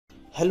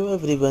Hello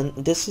everyone,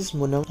 this is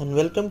Munam and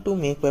welcome to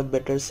Make Web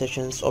Better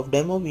sessions of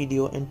demo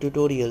video and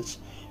tutorials.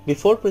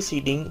 Before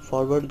proceeding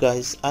forward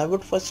guys, I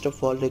would first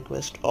of all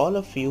request all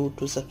of you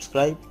to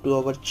subscribe to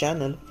our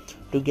channel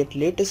to get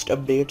latest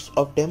updates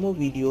of demo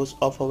videos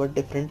of our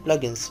different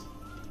plugins.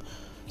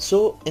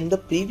 So in the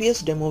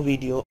previous demo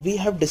video, we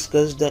have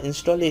discussed the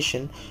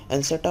installation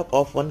and setup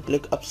of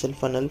one-click upsell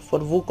funnel for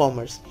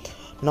WooCommerce.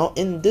 Now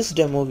in this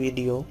demo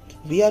video,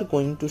 we are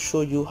going to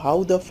show you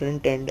how the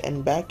front end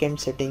and back end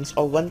settings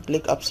of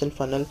one-click upsell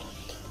funnel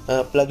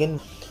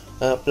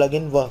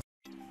plugin work.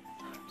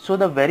 So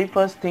the very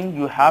first thing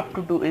you have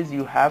to do is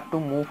you have to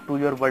move to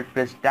your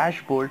WordPress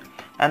dashboard,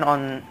 and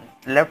on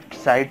left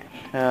side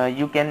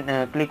you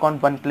can click on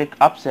one-click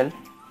upsell.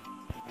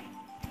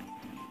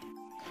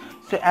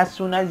 So as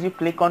soon as you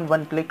click on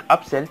one click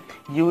upsell,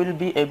 you will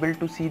be able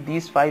to see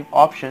these 5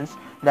 options,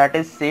 that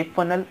is save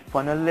funnel,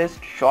 funnel list,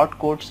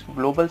 shortcodes,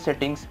 global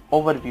settings,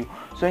 overview.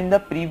 So in the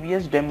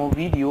previous demo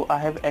video I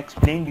have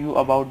explained you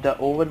about the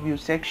overview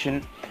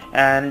section,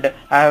 and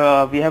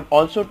we have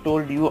also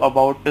told you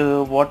about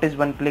what is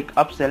one click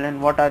upsell and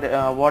what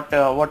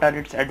are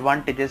its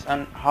advantages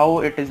and how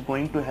it is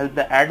going to help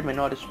the admin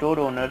or store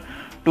owner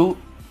to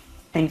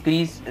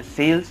increase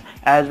sales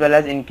as well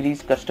as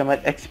increase customer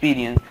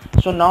experience.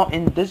 So now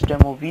in this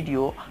demo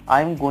video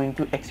I am going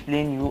to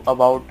explain you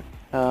about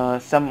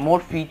some more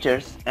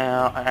features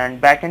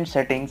and backend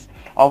settings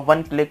of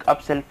one-click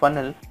upsell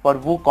funnel for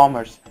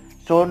WooCommerce.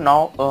 So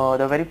now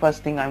the very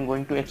first thing I am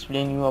going to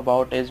explain you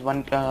about is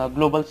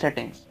global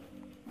settings.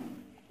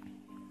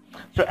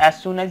 So as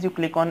soon as you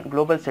click on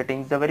global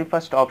settings, the very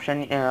first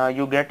option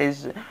you get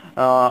is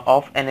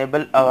of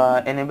enable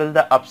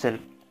the upsell.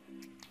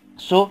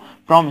 So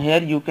from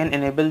here you can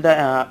enable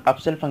the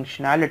upsell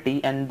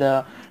functionality, and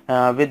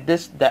with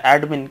this the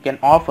admin can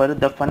offer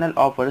the funnel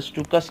offers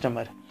to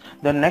customer.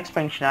 The next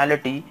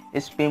functionality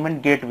is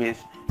payment gateways.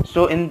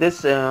 So in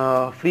this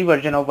free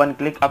version of one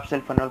click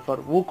upsell funnel for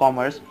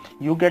WooCommerce,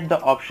 you get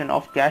the option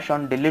of cash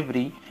on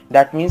delivery.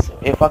 That means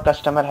if a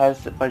customer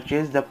has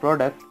purchased the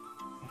product,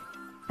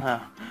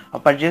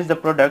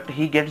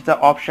 he gets the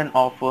option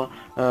of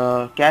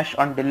cash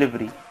on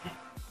delivery.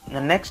 The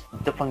next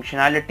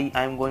functionality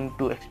I am going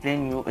to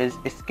explain you is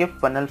skip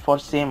funnel for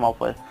same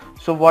offer.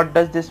 So what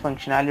does this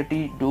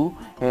functionality do?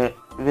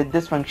 With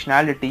this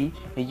functionality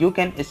you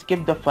can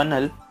skip the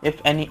funnel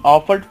if any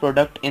offered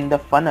product in the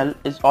funnel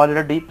is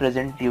already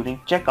present during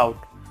checkout.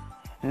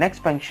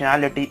 Next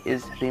functionality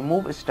is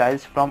remove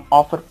styles from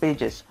offer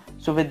pages.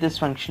 So with this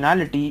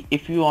functionality,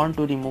 if you want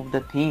to remove the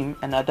theme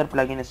and other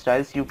plugin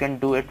styles, you can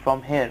do it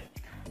from here.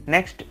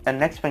 Next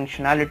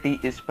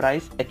functionality is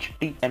price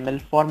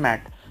HTML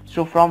format.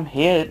 So from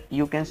here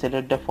you can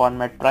select the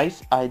format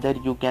price. Either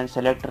you can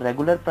select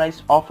regular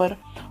price offer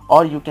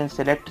or you can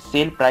select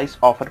sale price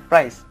offer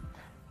price.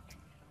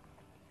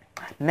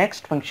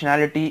 Next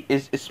functionality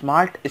is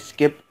smart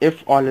skip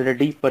if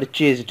already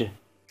purchased.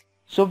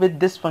 So with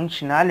this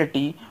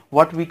functionality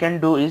what we can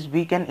do is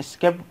we can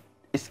skip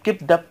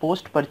the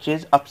post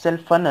purchase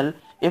upsell funnel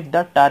if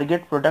the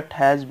target product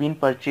has been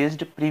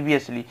purchased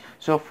previously.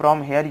 So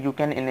from here you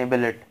can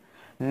enable it.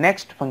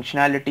 Next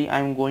functionality I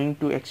am going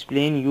to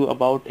explain you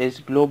about is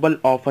global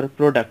offer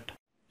product.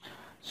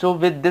 So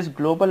with this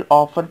global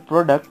offer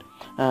product,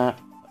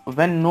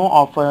 when no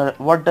offer,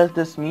 what does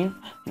this mean?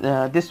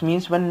 This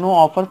means when no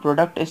offer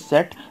product is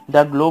set,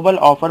 the global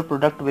offer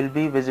product will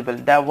be visible.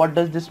 What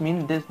does this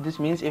mean? This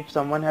means if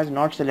someone has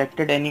not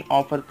selected any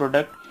offer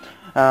product,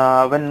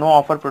 when no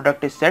offer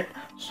product is set,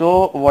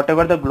 so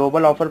whatever the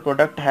global offer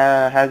product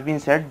has been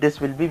set, this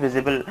will be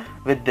visible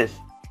with this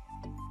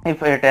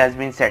if it has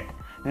been set.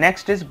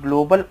 Next is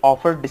global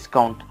offer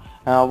discount.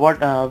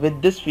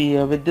 With this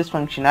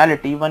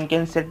functionality one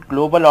can set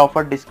global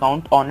offer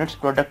discount on its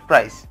product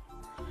price.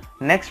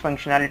 Next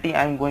functionality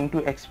I am going to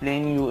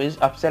explain you is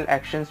upsell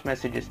actions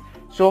messages.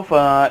 So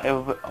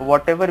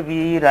whatever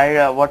we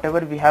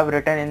have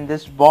written in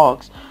this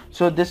box,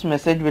 so this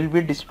message will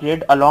be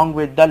displayed along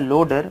with the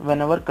loader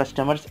whenever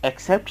customers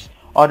accepts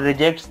or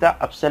rejects the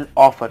upsell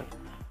offer.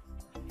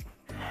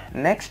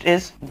 Next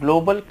is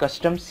global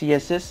custom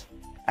CSS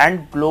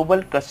and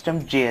global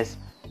custom JS.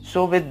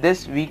 So with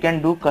this we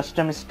can do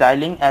custom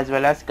styling as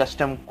well as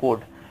custom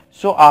code.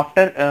 So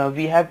after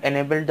we have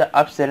enabled the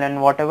upsell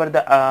and whatever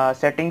the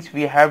settings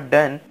we have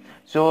done,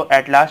 so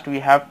at last we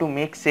have to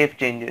make save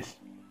changes.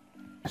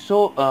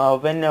 So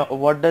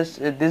what does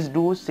this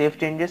do, save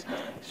changes?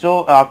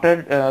 So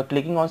after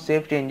clicking on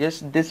save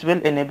changes, this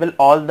will enable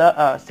all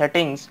the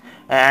settings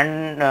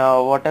and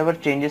whatever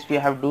changes we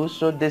have do,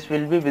 so this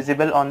will be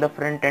visible on the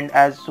front end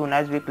as soon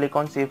as we click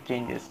on save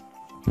changes.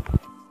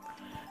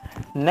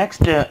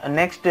 Next I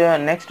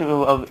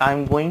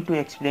am going to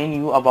explain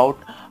you about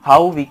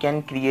how we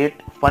can create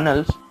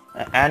funnels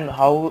and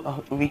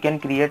how we can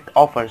create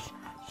offers.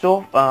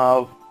 So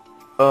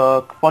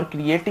for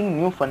creating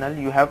new funnel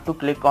you have to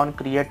click on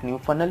create new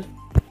funnel.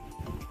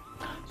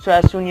 So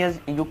as soon as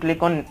you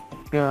click on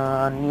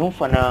new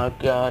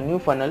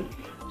funnel,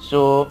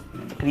 So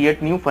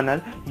create new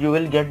funnel, you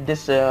will get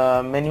this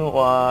menu,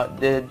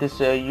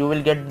 you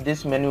will get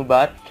this menu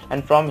bar,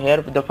 and from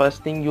here the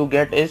first thing you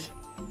get is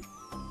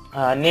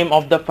name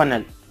of the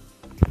funnel.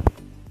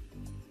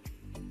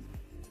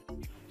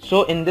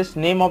 So in this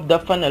name of the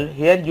funnel,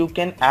 here you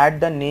can add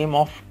the name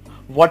of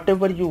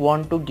whatever you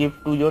want to give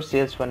to your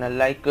sales funnel.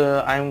 Like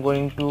I am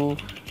going to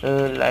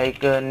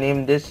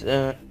name this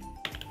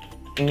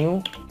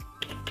new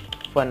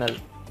funnel.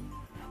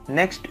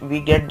 Next we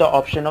get the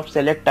option of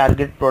select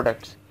target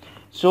products.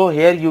 So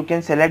here you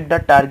can select the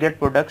target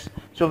products.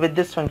 So with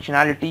this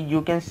functionality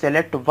you can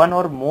select one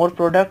or more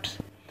products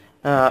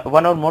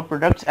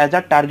as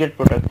a target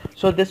product.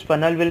 So this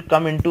funnel will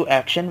come into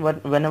action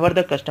whenever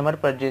the customer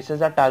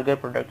purchases a target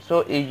product.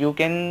 So you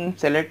can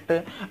select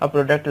a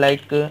product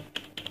like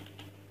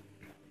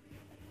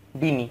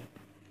beanie.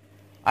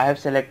 I have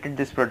selected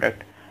this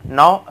product.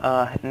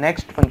 Now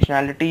next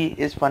functionality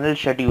is funnel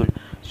schedule.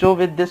 So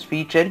with this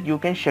feature you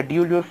can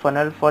schedule your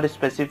funnel for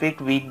specific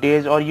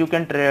weekdays, or you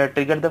can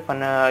trigger the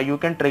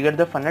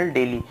funnel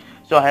daily.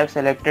 So I have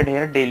selected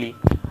here daily.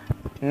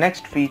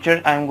 Next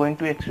feature I am going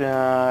to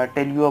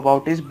tell you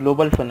about is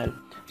global funnel.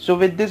 So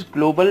with this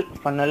global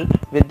funnel,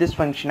 with this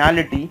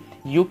functionality,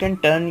 you can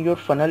turn your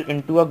funnel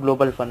into a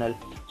global funnel.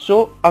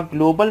 So a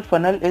global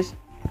funnel is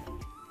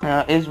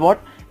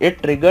what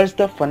it triggers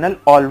the funnel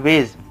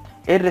always,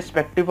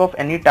 irrespective of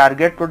any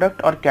target product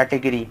or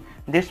category.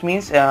 This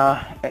means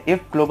if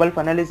global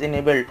funnel is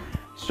enabled,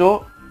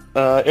 so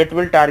it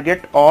will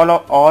target all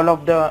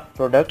of the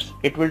products.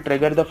 It will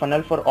trigger the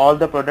funnel for all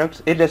the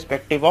products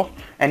irrespective of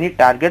any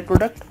target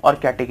product or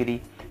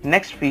category.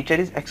 Next feature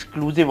is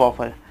exclusive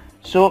offer.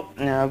 So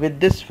with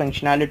this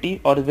functionality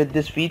or with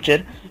this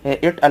feature,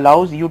 it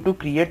allows you to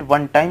create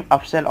one-time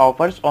upsell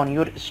offers on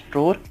your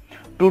store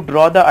to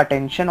draw the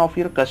attention of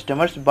your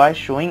customers by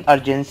showing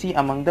urgency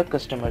among the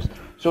customers.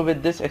 So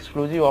with this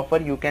exclusive offer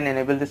you can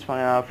enable this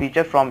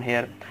feature from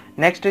here.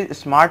 Next is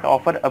smart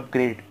offer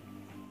upgrade.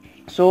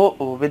 So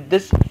with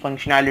this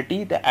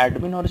functionality, the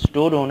admin or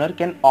store owner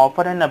can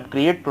offer an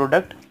upgrade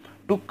product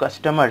to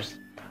customers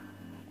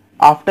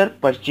after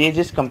purchase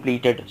is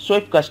completed. So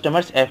if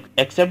customers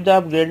accept the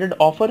upgraded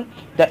offer,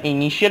 the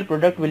initial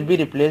product will be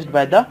replaced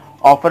by the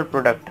offer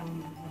product.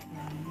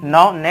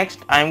 Now next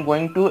I am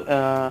going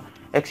to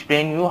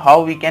explain you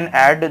how we can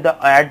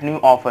add new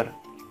offer.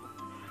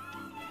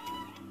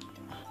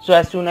 So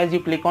as soon as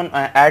you click on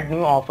add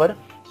new offer,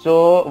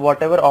 so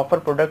whatever offer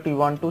product you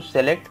want to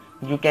select,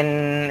 you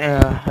can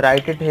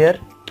write it here.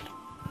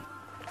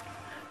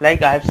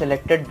 Like I have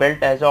selected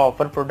belt as a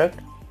offer product.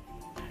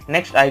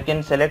 Next I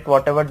can select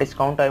whatever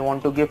discount I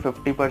want to give,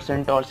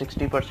 50% or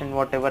 60%,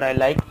 whatever I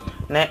like.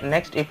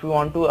 Next, if you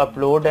want to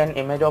upload an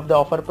image of the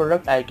offer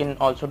product, I can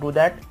also do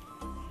that.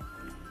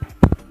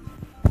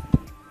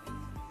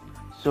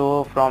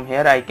 So from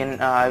here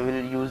I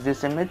will use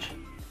this image.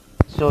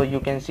 So you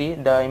can see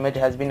the image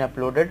has been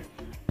uploaded.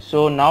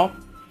 So now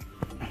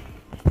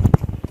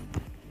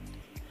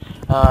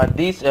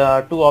these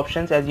two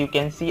options, as you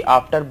can see,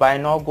 after buy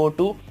now go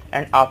to,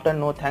 and after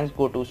no thanks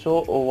go to.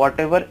 So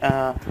whatever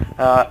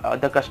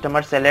the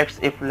customer selects,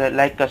 if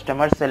like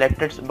customer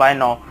selected buy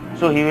now,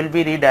 so he will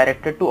be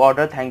redirected to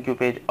order thank you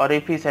page, or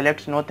if he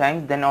selects no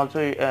thanks, then also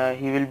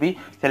he will be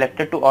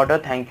selected to order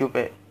thank you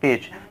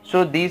page.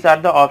 So these are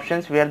the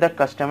options where the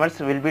customers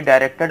will be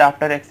directed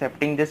after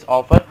accepting this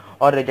offer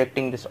or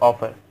rejecting this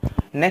offer.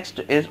 Next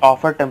is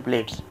offer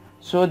templates.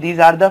 So these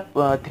are the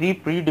three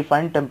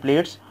predefined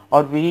templates,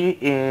 or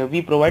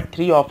we provide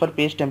three offer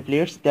page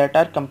templates that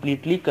are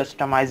completely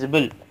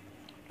customizable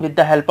with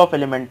the help of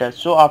Elementor.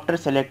 So after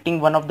selecting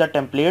one of the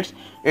templates,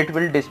 it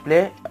will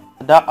display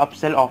the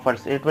upsell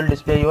offers. It will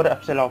display your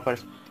upsell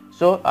offers.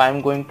 So I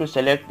am going to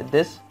select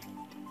this.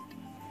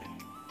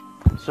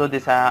 So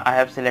this I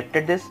have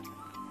selected this.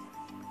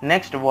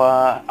 Next,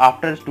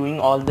 after doing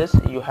all this,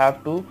 you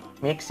have to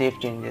make save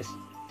changes.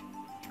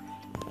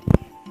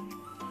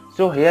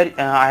 So here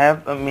I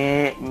have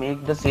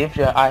make the save.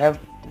 I have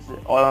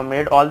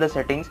made all the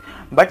settings,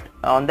 but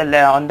on the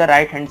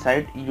right hand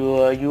side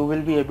you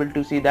will be able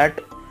to see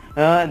that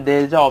there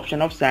is an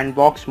option of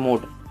sandbox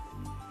mode.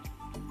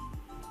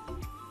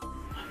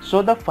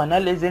 So the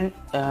funnel is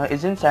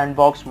in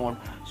sandbox mode.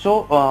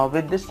 So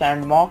with this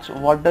sandbox,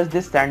 what does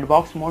this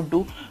sandbox mode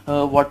do?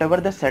 Whatever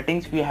the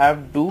settings we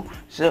have do,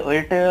 so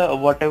it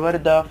whatever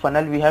the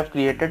funnel we have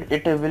created,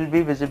 it will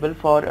be visible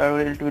for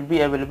it will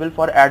be available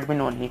for admin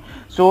only.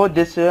 So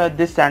this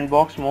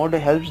sandbox mode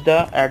helps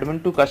the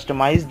admin to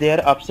customize their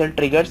upsell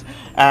triggers,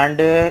 and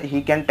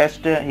he can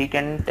test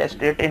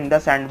it in the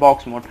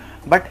sandbox mode.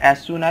 But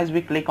as soon as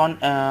we click on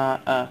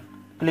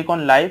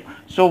live,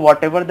 so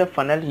whatever the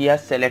funnel he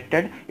has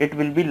selected, it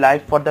will be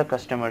live for the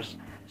customers.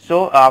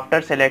 So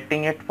after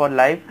selecting it for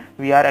live,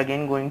 we are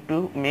again going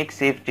to make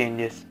save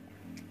changes.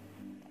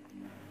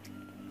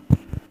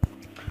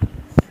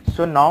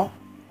 So now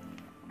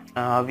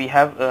we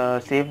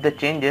have saved the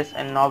changes,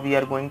 and now we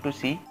are going to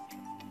see.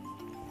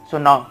 So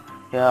now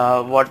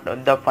what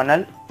the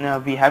funnel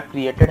we have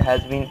created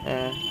has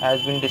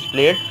been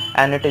displayed,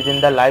 and it is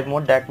in the live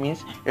mode. That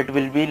means it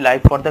will be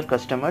live for the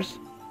customers.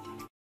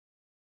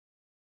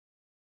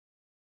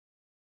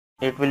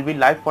 It will be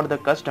live for the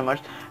customers,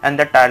 and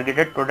the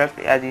target product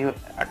as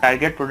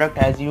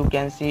you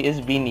can see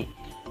is beanie.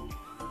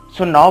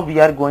 So now we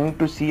are going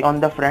to see on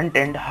the front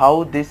end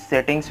how these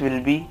settings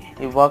will be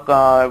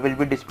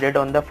displayed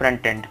on the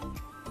front end.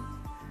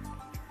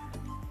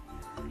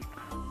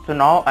 So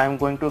now I am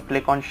going to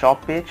click on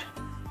shop page.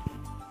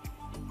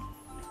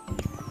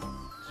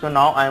 So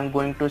now I am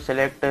going to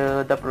select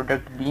the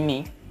product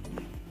beanie.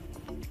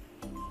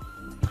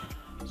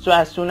 So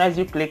as soon as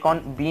you click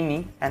on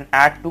beanie and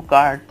add to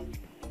cart,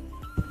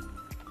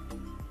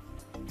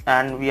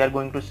 and we are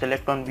going to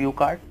select on view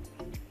cart.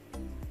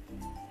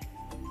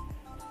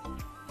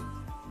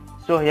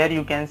 So here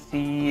you can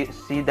see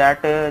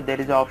that there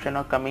is an option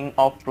of coming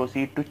of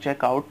proceed to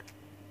checkout.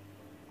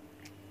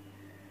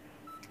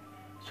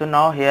 So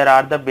now here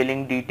are the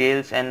billing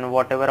details and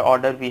whatever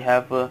order we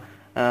have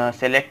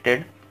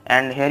selected,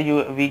 and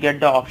here we get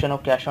the option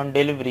of cash on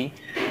delivery.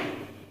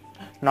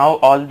 Now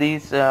all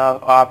these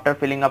after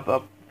filling up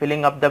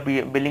the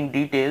billing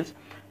details,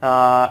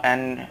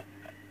 and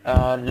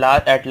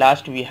at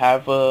last we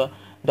have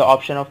the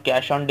option of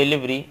cash on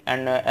delivery,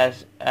 and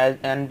as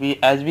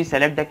we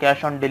select the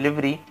cash on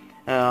delivery,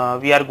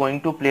 we are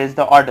going to place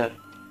the order.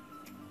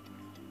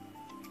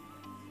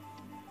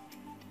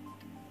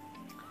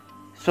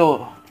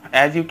 So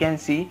as you can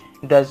see,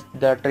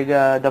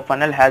 the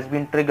funnel has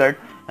been triggered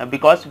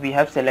because we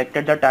have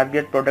selected the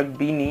target product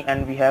beanie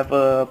and we have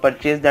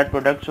purchased that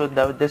product. So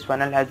this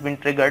funnel has been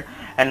triggered,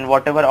 and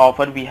whatever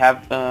offer we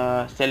have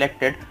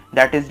selected,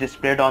 that is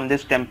displayed on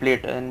this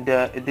template, and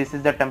this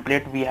is the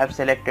template we have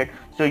selected.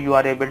 So you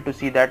are able to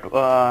see that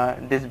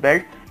this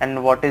belt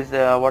and what is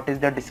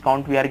the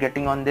discount we are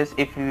getting on this.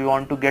 If we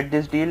want to get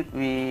this deal,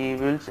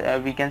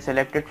 we can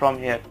select it from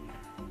here.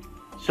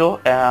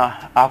 So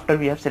after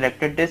we have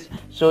selected this,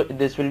 so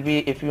this will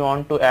be, if you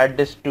want to add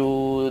this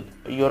to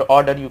your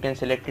order, you can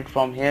select it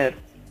from here.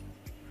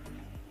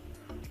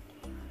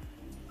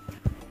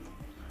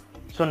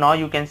 So now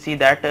you can see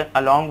that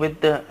along with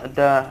the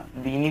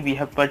beanie we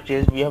have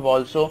purchased, we have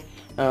also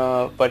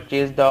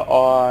purchased the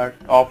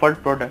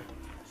offered product,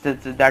 so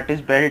that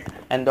is belt,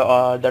 and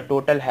the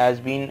total has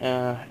been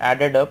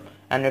added up,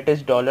 and it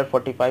is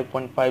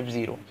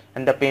 $45.50,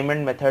 and the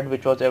payment method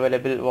which was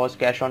available was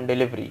cash on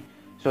delivery.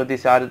 So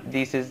this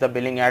is the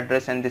billing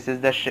address, and this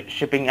is the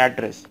shipping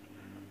address.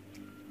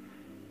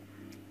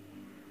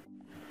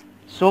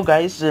 So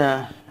guys,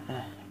 so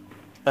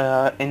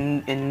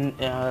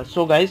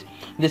guys,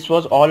 this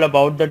was all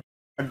about the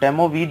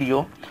demo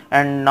video,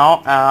 and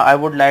now I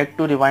would like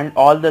to rewind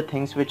all the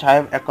things which I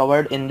have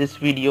covered in this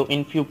video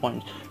in few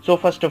points. So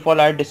first of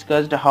all, I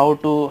discussed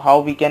how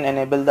we can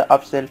enable the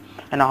upsell,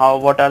 and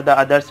what are the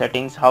other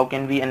settings, how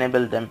can we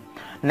enable them.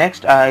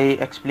 Next, I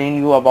explain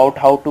you about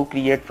how to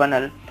create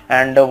funnel,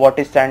 and what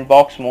is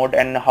sandbox mode,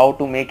 and how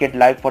to make it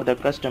live for the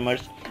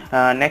customers.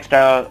 Next,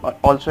 I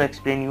also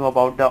explain you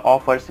about the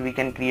offers we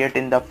can create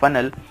in the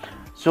funnel.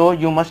 So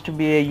you must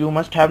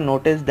have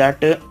noticed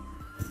that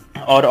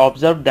or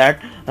observed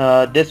that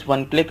this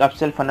one-click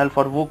upsell funnel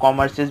for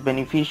WooCommerce is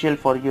beneficial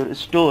for your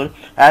store,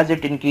 as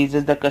it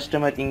increases the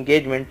customer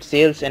engagement,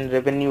 sales and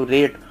revenue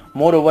rate.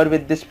 Moreover,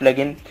 with this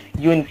plugin,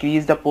 you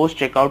increase the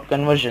post-checkout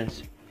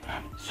conversions.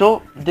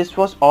 So this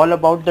was all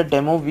about the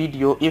demo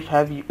video. If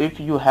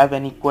you have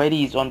any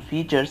queries on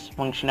features,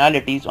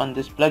 functionalities on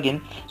this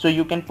plugin, so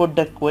you can put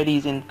the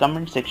queries in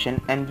comment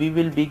section, and we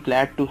will be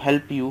glad to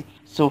help you.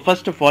 So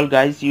first of all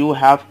guys, you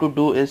have to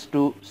do is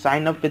to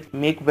sign up with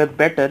Make Web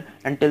Better.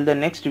 Until the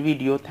next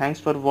video, thanks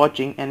for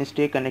watching and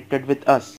stay connected with us.